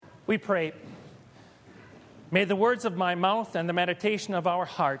We pray, may the words of my mouth and the meditation of our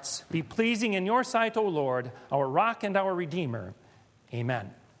hearts be pleasing in your sight, O Lord, our rock and our redeemer. Amen.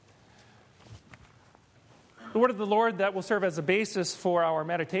 The word of the Lord that will serve as a basis for our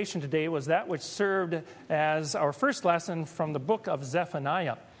meditation today was that which served as our first lesson from the book of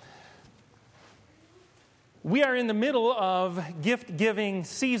Zephaniah. We are in the middle of gift-giving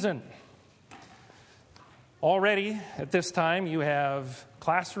season. Already, at this time, you have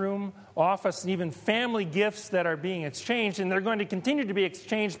classroom, office, and even family gifts that are being exchanged, and they're going to continue to be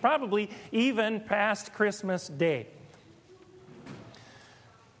exchanged probably even past Christmas Day.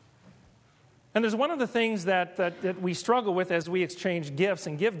 And there's one of the things that we struggle with as we exchange gifts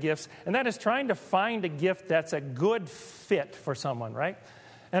and give gifts, and that is trying to find a gift that's a good fit for someone, right?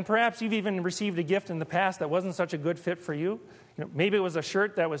 And perhaps you've even received a gift in the past that wasn't such a good fit for you. Maybe it was a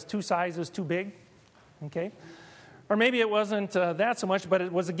shirt that was 2 sizes too big, okay? Or maybe it wasn't that so much, but it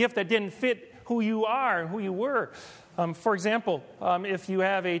was a gift that didn't fit who you are and who you were. For example, if you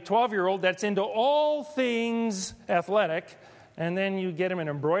have a 12-year-old that's into all things athletic, and then you get him an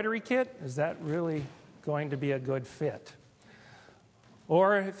embroidery kit, is that really going to be a good fit?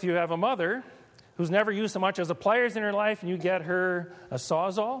 Or if you have a mother who's never used so much as a pliers in her life, and you get her a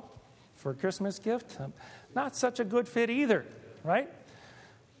Sawzall for a Christmas gift, not such a good fit either, right?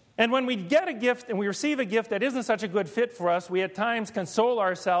 And when we get a gift and we receive a gift that isn't such a good fit for us, we at times console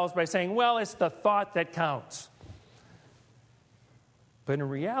ourselves by saying, well, it's the thought that counts. But in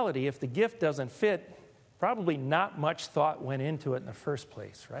reality, if the gift doesn't fit, probably not much thought went into it in the first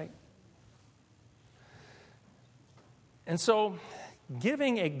place, right? And so,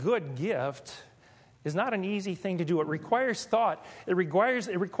 giving a good gift is not an easy thing to do. It requires thought. It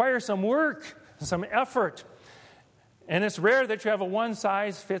requires some work, some effort. And it's rare that you have a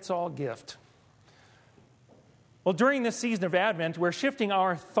one-size-fits-all gift. Well, during this season of Advent, we're shifting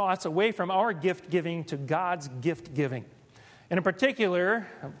our thoughts away from our gift-giving to God's gift-giving. And in particular,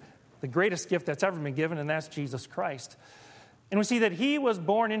 the greatest gift that's ever been given, and that's Jesus Christ. And we see that He was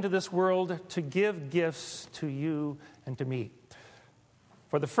born into this world to give gifts to you and to me.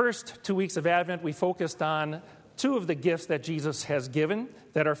 For the first 2 weeks of Advent, we focused on 2 of the gifts that Jesus has given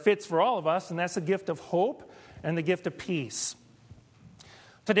that are fits for all of us, and that's the gift of hope and the gift of peace.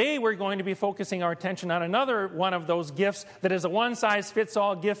 Today, we're going to be focusing our attention on another one of those gifts that is a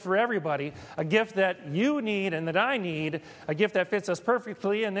one-size-fits-all gift for everybody, a gift that you need and that I need, a gift that fits us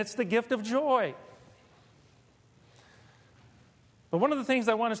perfectly, and it's the gift of joy. But one of the things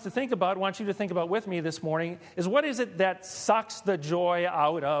I want us to think about, want you to think about with me this morning, is what is it that sucks the joy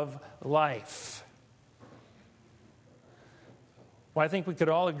out of life? Well, I think we could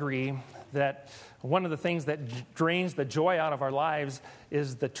all agree that one of the things that drains the joy out of our lives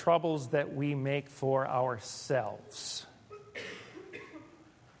is the troubles that we make for ourselves.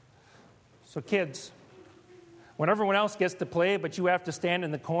 So kids, when everyone else gets to play, but you have to stand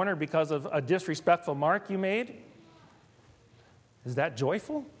in the corner because of a disrespectful mark you made, is that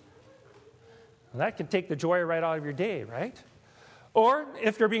joyful? Well, that can take the joy right out of your day, right? Or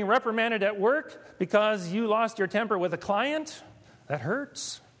if you're being reprimanded at work because you lost your temper with a client, that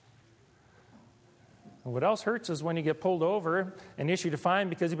hurts. And what else hurts is when you get pulled over and issued a fine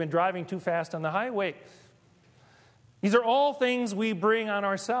because you've been driving too fast on the highway. These are all things we bring on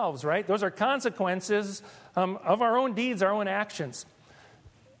ourselves, right? Those are consequences of our own deeds, our own actions.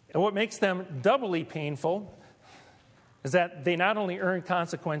 And what makes them doubly painful is that they not only earn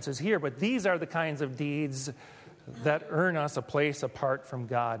consequences here, but these are the kinds of deeds that earn us a place apart from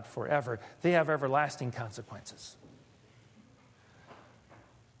God forever. They have everlasting consequences.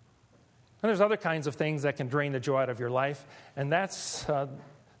 And there's other kinds of things that can drain the joy out of your life, and that's the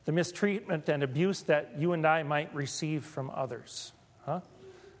mistreatment and abuse that you and I might receive from others.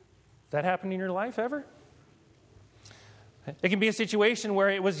 That happened in your life ever? It can be a situation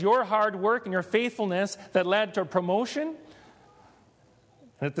where it was your hard work and your faithfulness that led to a promotion,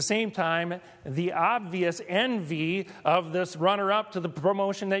 and at the same time, the obvious envy of this runner-up to the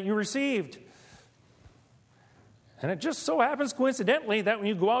promotion that you received. And it just so happens coincidentally that when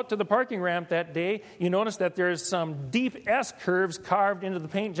you go out to the parking ramp that day, you notice that there's some deep S-curves carved into the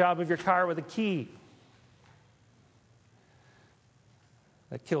paint job of your car with a key.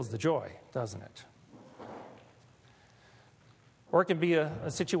 That kills the joy, doesn't it? Or it can be a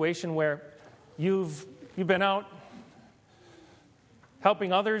situation where you've been out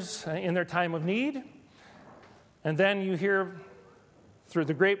helping others in their time of need, and then you hear through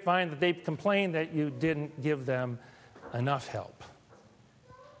the grapevine that they've complained that you didn't give them enough help.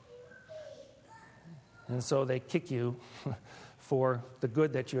 And so they kick you for the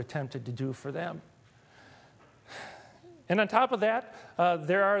good that you attempted to do for them. And on top of that,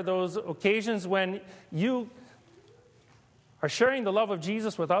 there are those occasions when you are sharing the love of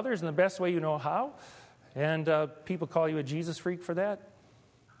Jesus with others in the best way you know how, and people call you a Jesus freak for that.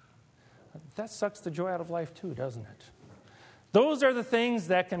 That sucks the joy out of life too, doesn't it? Those are the things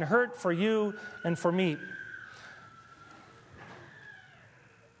that can hurt for you and for me.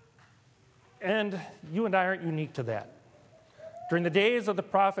 And you and I aren't unique to that. During the days of the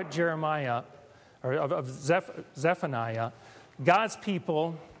prophet Jeremiah, or of Zephaniah, God's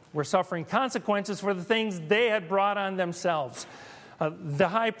people were suffering consequences for the things they had brought on themselves. The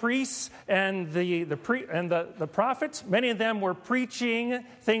high priests and the prophets, many of them were preaching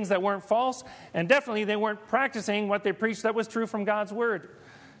things that weren't false, and definitely they weren't practicing what they preached that was true from God's word.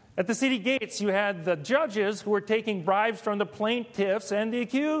 At the city gates, you had the judges who were taking bribes from the plaintiffs and the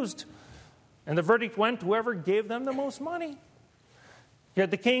accused. And the verdict went to whoever gave them the most money. You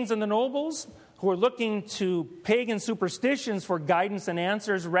had the kings and the nobles who were looking to pagan superstitions for guidance and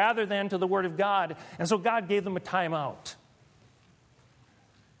answers rather than to the Word of God. And so God gave them a time out.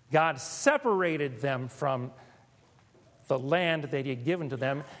 God separated them from the land that He had given to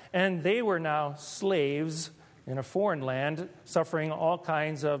them, and they were now slaves in a foreign land, suffering all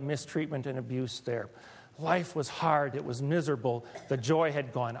kinds of mistreatment and abuse there. Life was hard. It was miserable. The joy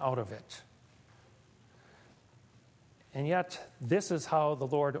had gone out of it. And yet, this is how the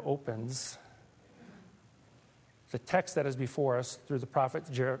Lord opens the text that is before us through the prophet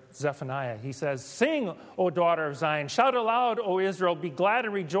Zephaniah. He says, "Sing, O daughter of Zion. Shout aloud, O Israel. Be glad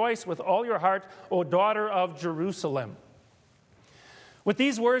and rejoice with all your heart, O daughter of Jerusalem." With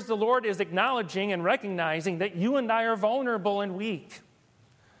these words, the Lord is acknowledging and recognizing that you and I are vulnerable and weak.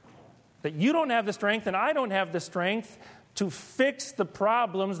 That you don't have the strength and I don't have the strength to fix the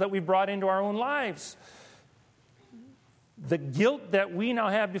problems that we brought into our own lives. The guilt that we now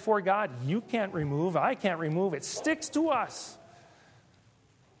have before God, you can't remove, I can't remove. It sticks to us.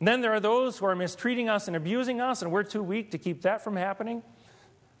 And then there are those who are mistreating us and abusing us, and we're too weak to keep that from happening.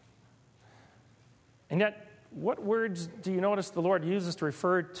 And yet, what words do you notice the Lord uses to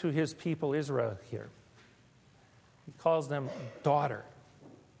refer to His people Israel here? He calls them daughter.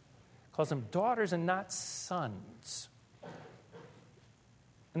 He calls them daughters and not sons.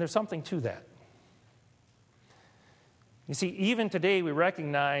 And there's something to that. You see, even today we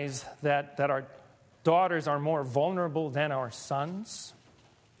recognize that our daughters are more vulnerable than our sons.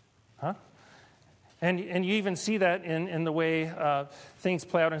 And you even see that in the way things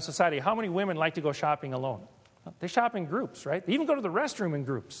play out in society. How many women like to go shopping alone? They shop in groups, right? They even go to the restroom in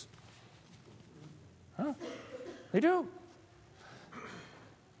groups. They do.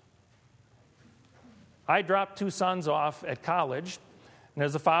 I dropped 2 sons off at college. And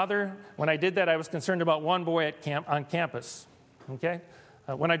as a father, when I did that, I was concerned about one boy on campus. Okay?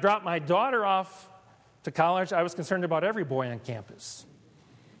 When I dropped my daughter off to college, I was concerned about every boy on campus.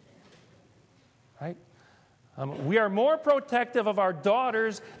 Right? We are more protective of our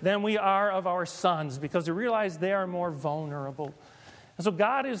daughters than we are of our sons because we realize they are more vulnerable. And so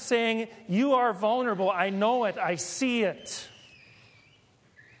God is saying, you are vulnerable. I know it. I see it.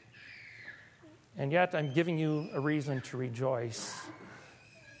 And yet I'm giving you a reason to rejoice.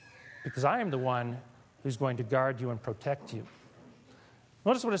 Because I am the one who's going to guard you and protect you.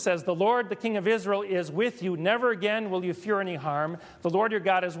 Notice what it says. The Lord, the King of Israel, is with you. Never again will you fear any harm. The Lord your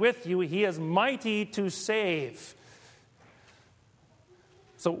God is with you. He is mighty to save.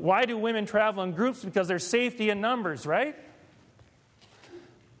 So why do women travel in groups? Because there's safety in numbers, right?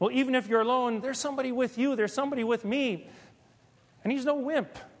 Well, even if you're alone, there's somebody with you. There's somebody with me. And He's no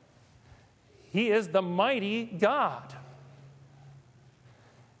wimp. He is the mighty God.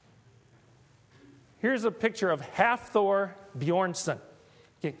 Here's a picture of Hafthor Bjornsson.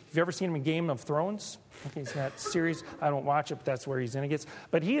 Okay, have you ever seen him in Game of Thrones? Okay, it's that series. I don't watch it, but that's where he's in.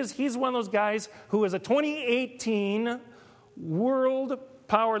 But he's one of those guys who is a 2018 world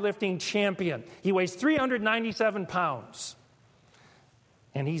powerlifting champion. He weighs 397 pounds.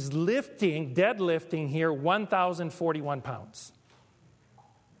 And he's deadlifting here, 1,041 pounds.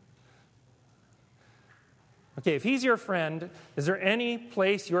 Okay, if he's your friend, is there any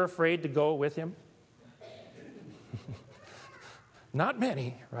place you're afraid to go with him? Not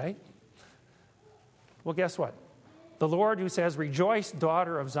many, right? Well, guess what? The Lord who says, "Rejoice,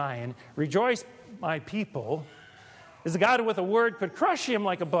 daughter of Zion, rejoice, my people," is the God who with a word could crush him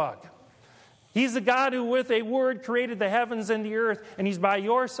like a bug. He's the God who with a word created the heavens and the earth, and He's by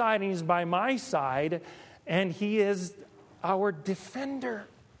your side and He's by my side, and He is our defender.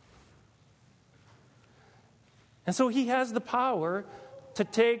 And so He has the power to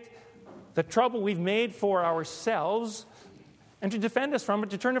take the trouble we've made for ourselves and to defend us from it,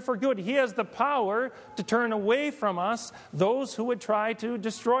 to turn it for good. He has the power to turn away from us those who would try to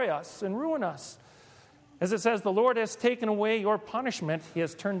destroy us and ruin us. As it says, the Lord has taken away your punishment. He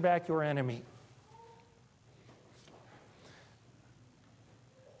has turned back your enemy.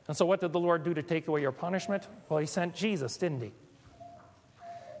 And so what did the Lord do to take away your punishment? Well, he sent Jesus, didn't he?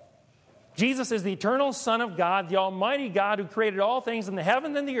 Jesus is the eternal Son of God, the Almighty God who created all things in the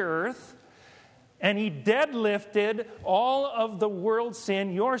heaven and the earth. And he deadlifted all of the world's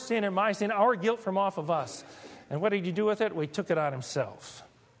sin, your sin and my sin, our guilt from off of us. And what did he do with it? Well, he took it on himself.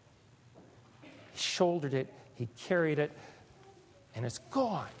 He shouldered it, he carried it, and it's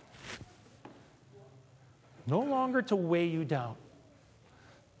gone. No longer to weigh you down.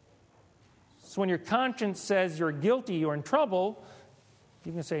 So when your conscience says you're guilty, you're in trouble,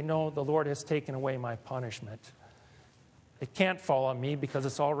 you can say, no, the Lord has taken away my punishment. It can't fall on me because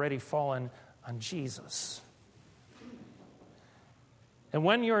it's already fallen on Jesus. And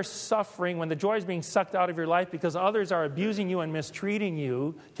when you're suffering, when the joy is being sucked out of your life because others are abusing you and mistreating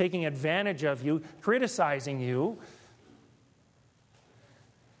you, taking advantage of you, criticizing you,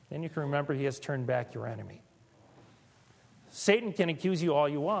 then you can remember he has turned back your enemy. Satan can accuse you all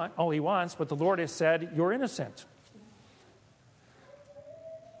he wants, but the Lord has said you're innocent.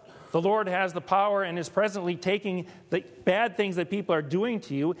 The Lord has the power and is presently taking the bad things that people are doing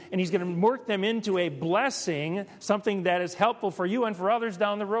to you, and he's going to work them into a blessing, something that is helpful for you and for others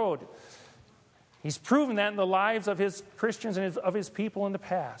down the road. He's proven that in the lives of his Christians and of his people in the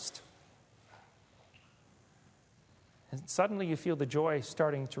past. And suddenly you feel the joy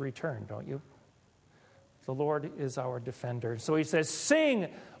starting to return, don't you? The Lord is our defender. So he says, sing,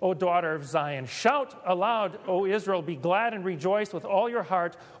 O daughter of Zion. Shout aloud, O Israel. Be glad and rejoice with all your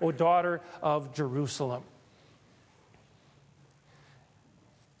heart, O daughter of Jerusalem.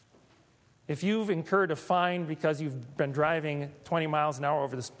 If you've incurred a fine because you've been driving 20 miles an hour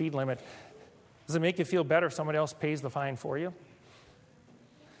over the speed limit, does it make you feel better if somebody else pays the fine for you?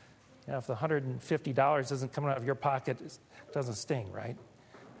 If the $150 isn't coming out of your pocket, it doesn't sting, right?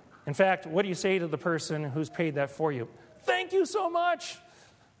 In fact, what do you say to the person who's paid that for you? Thank you so much.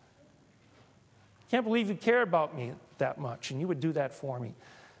 Can't believe you care about me that much, and you would do that for me.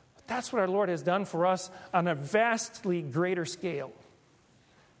 But that's what our Lord has done for us on a vastly greater scale.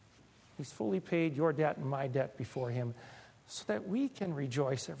 He's fully paid your debt and my debt before him so that we can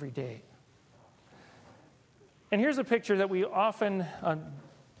rejoice every day. And here's a picture that we often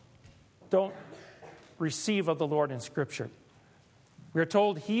don't receive of the Lord in Scripture. We are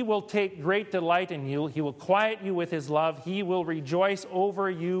told he will take great delight in you. He will quiet you with his love. He will rejoice over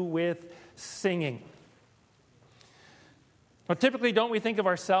you with singing. Now, typically, don't we think of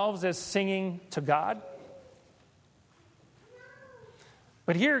ourselves as singing to God?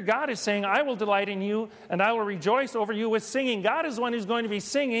 But here, God is saying, I will delight in you, and I will rejoice over you with singing. God is the one who's going to be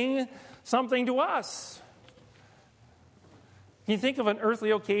singing something to us. Can you think of an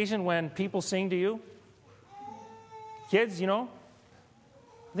earthly occasion when people sing to you? Kids, you know?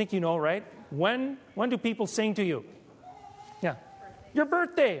 I think you know, right? When do people sing to you? Yeah. Your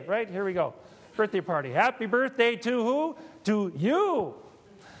birthday, right? Here we go. Birthday party. Happy birthday to who? To you.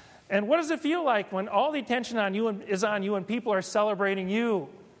 And what does it feel like when all the attention on you is on you and people are celebrating you?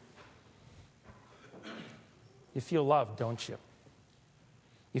 You feel loved, don't you?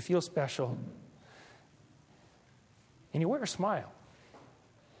 You feel special. And you wear a smile.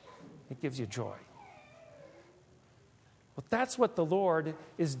 It gives you joy. Well, that's what the Lord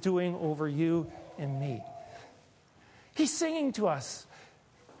is doing over you and me. He's singing to us.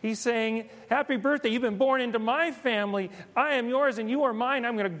 He's saying, happy birthday, you've been born into my family. I am yours and you are mine.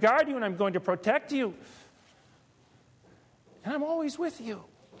 I'm going to guard you and I'm going to protect you. And I'm always with you.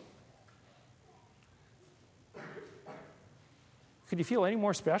 Could you feel any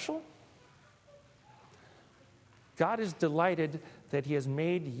more special? God is delighted that he has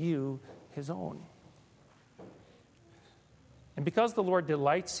made you his own. And because the Lord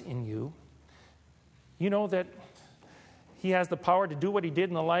delights in you, you know that he has the power to do what he did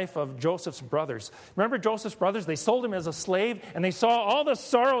in the life of Joseph's brothers. Remember Joseph's brothers? They sold him as a slave, and they saw all the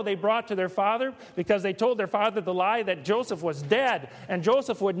sorrow they brought to their father because they told their father the lie that Joseph was dead, and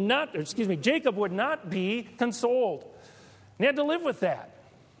Jacob would not be consoled. And he had to live with that.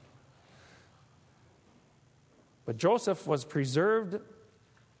 But Joseph was preserved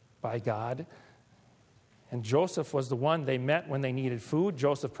by God. And Joseph was the one they met when they needed food.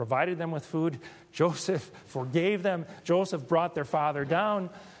 Joseph provided them with food. Joseph forgave them. Joseph brought their father down.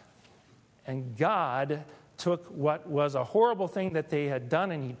 And God took what was a horrible thing that they had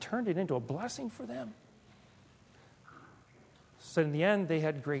done and he turned it into a blessing for them. So in the end, they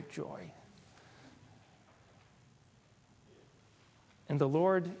had great joy. And the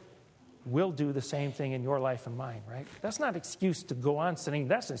Lord will do the same thing in your life and mine, right? That's not an excuse to go on sinning.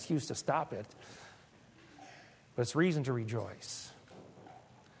 That's an excuse to stop it. But it's reason to rejoice.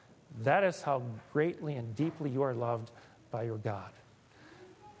 That is how greatly and deeply you are loved by your God.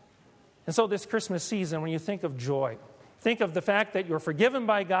 And so this Christmas season, when you think of joy, think of the fact that you're forgiven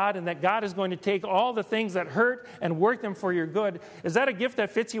by God and that God is going to take all the things that hurt and work them for your good. Is that a gift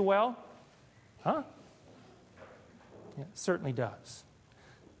that fits you well? Huh? Yeah, it certainly does.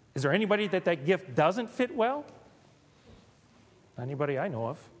 Is there anybody that gift doesn't fit well? Anybody I know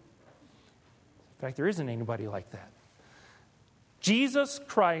of. In fact, there isn't anybody like that. Jesus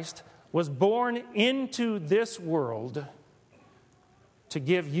Christ was born into this world to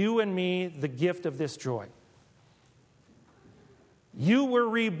give you and me the gift of this joy. You were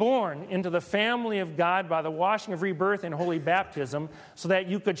reborn into the family of God by the washing of rebirth and holy baptism so that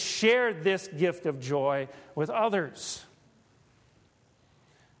you could share this gift of joy with others.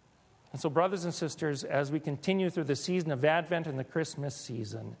 And so, brothers and sisters, as we continue through the season of Advent and the Christmas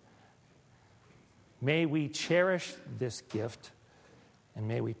season, may we cherish this gift and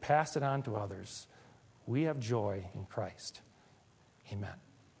may we pass it on to others. We have joy in Christ. Amen.